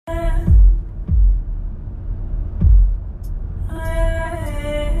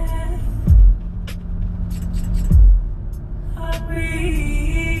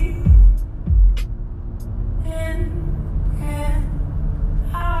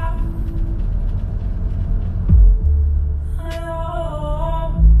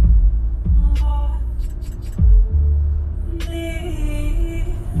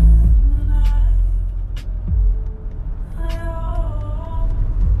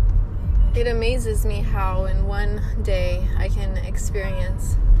It amazes me how in one day I can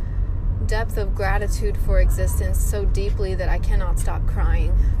experience depth of gratitude for existence so deeply that I cannot stop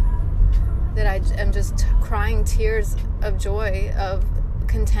crying. That I am just crying tears of joy, of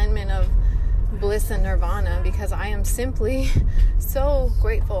contentment, of bliss and nirvana, because I am simply so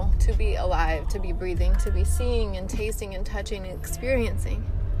grateful to be alive, to be breathing, to be seeing and tasting and touching and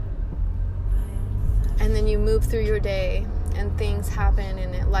experiencing. And then you move through your day and things happen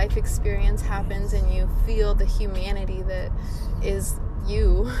and life experience happens and you feel the humanity that is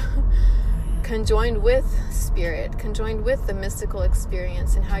you conjoined with spirit, conjoined with the mystical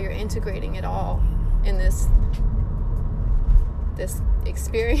experience, and how you're integrating it all in this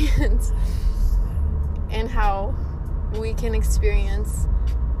experience, and how we can experience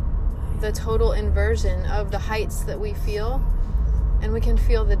the total inversion of the heights that we feel, and we can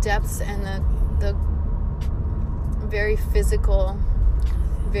feel the depths and the very physical,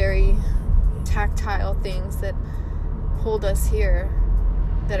 very tactile things that hold us here,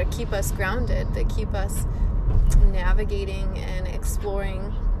 that keep us grounded, that keep us navigating and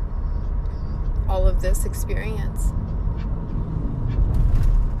exploring all of this experience.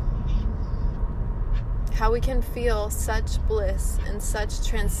 How we can feel such bliss and such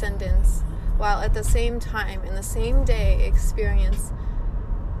transcendence while at the same time, in the same day, experience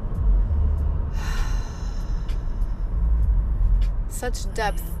such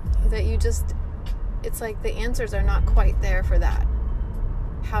depth that it's like the answers are not quite there for that.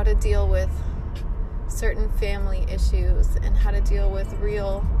 How to deal with certain family issues and how to deal with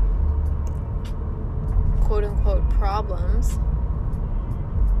real quote-unquote problems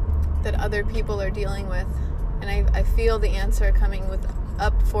that other people are dealing with. And I feel the answer coming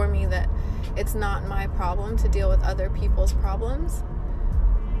up for me that it's not my problem to deal with other people's problems.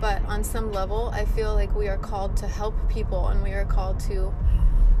 But on some level, I feel like we are called to help people, and we are called to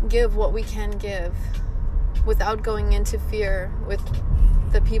give what we can give without going into fear with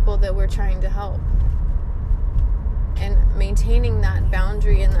the people that we're trying to help. And maintaining that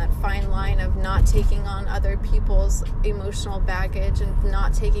boundary and that fine line of not taking on other people's emotional baggage and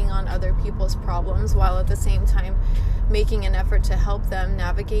not taking on other people's problems, while at the same time making an effort to help them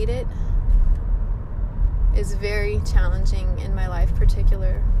navigate it, is very challenging in my life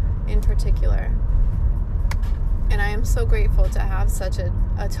in particular. And I am so grateful to have such a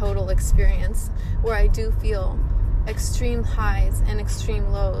total experience where I do feel extreme highs and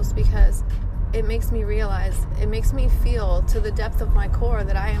extreme lows, because it makes me realize, it makes me feel to the depth of my core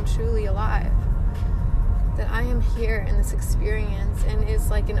that I am truly alive, that I am here in this experience. And it's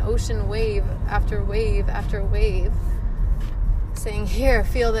like an ocean wave after wave after wave saying, here,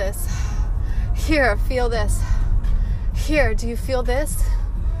 feel this. Here, feel this. Here, do you feel this?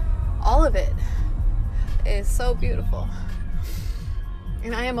 All of it is so beautiful.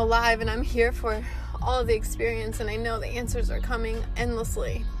 And I am alive and I'm here for all of the experience, and I know the answers are coming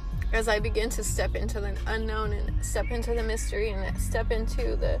endlessly as I begin to step into the unknown and step into the mystery and step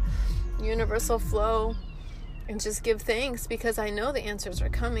into the universal flow and just give thanks, because I know the answers are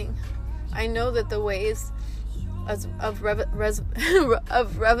coming. I know that the ways of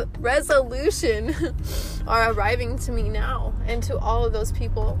resolution are arriving to me now, and to all of those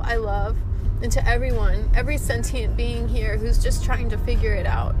people I love, and to every sentient being here who's just trying to figure it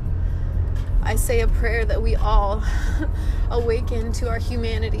out. I say a prayer that we all awaken to our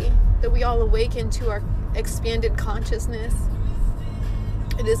humanity, that we all awaken to our expanded consciousness.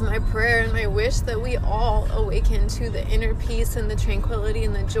 It is my prayer and my wish that we all awaken to the inner peace and the tranquility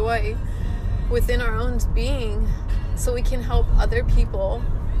and the joy within our own being, so we can help other people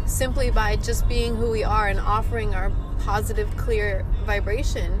simply by just being who we are and offering our positive, clear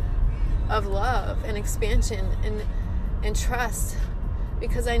vibration of love and expansion and trust.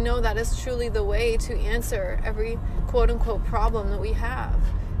 Because I know that is truly the way to answer every quote-unquote problem that we have.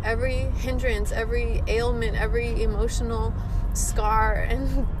 Every hindrance, every ailment, every emotional scar,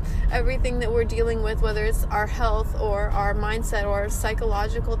 and everything that we're dealing with, whether it's our health or our mindset or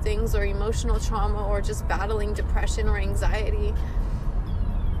psychological things or emotional trauma or just battling depression or anxiety.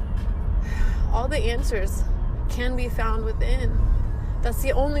 All the answers can be found within. That's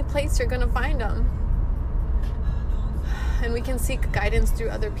the only place you're going to find them. And we can seek guidance through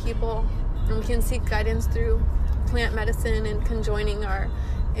other people, and we can seek guidance through plant medicine and conjoining our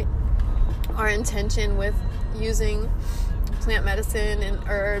intention with using plant medicine and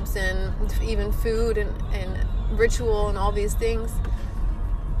herbs and even food and ritual and all these things.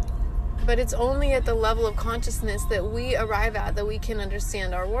 But it's only at the level of consciousness that we arrive at that we can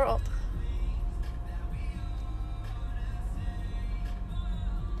understand our world.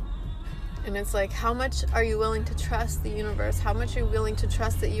 And it's like, how much are you willing to trust the universe? How much are you willing to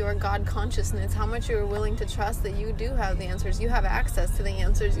trust that you are God consciousness? How much are you willing to trust that you do have the answers? You have access to the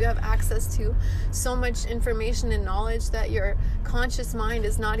answers. You have access to so much information and knowledge that your conscious mind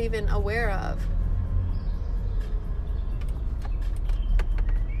is not even aware of.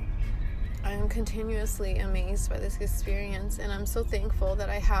 I am continuously amazed by this experience, and I'm so thankful that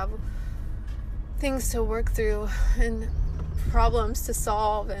I have things to work through and problems to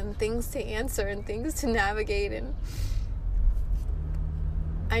solve and things to answer and things to navigate. And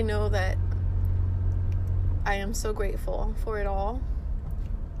I know that I am so grateful for it all,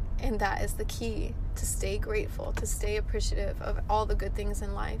 and that is the key, to stay grateful, to stay appreciative of all the good things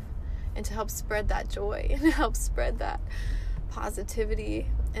in life, and to help spread that joy and help spread that positivity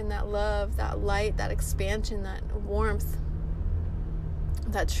and that love, that light, that expansion, that warmth,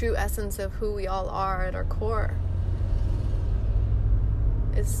 that true essence of who we all are at our core.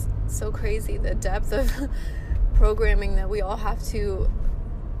 It's so crazy, the depth of programming that we all have to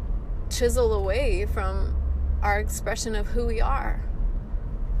chisel away from our expression of who we are.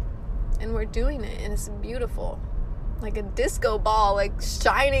 And we're doing it, and it's beautiful. Like a disco ball, like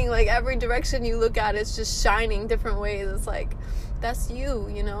shining, like every direction you look at, it's just shining different ways. It's like, that's you,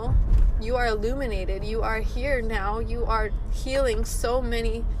 you know? You are illuminated. You are here now. You are healing so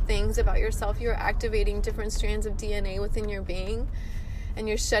many things about yourself. You are activating different strands of DNA within your being. And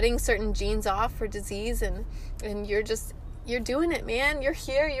you're shedding certain genes off for disease. And you're doing it, man. You're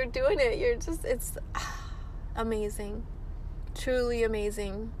here. You're doing it. It's amazing. Truly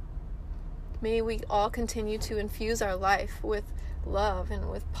amazing. May we all continue to infuse our life with love and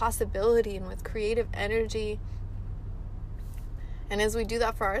with possibility and with creative energy. And as we do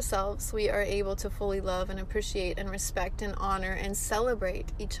that for ourselves, we are able to fully love and appreciate and respect and honor and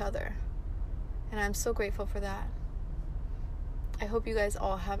celebrate each other. And I'm so grateful for that. I hope you guys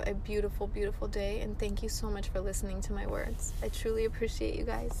all have a beautiful, beautiful day. And thank you so much for listening to my words. I truly appreciate you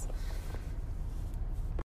guys.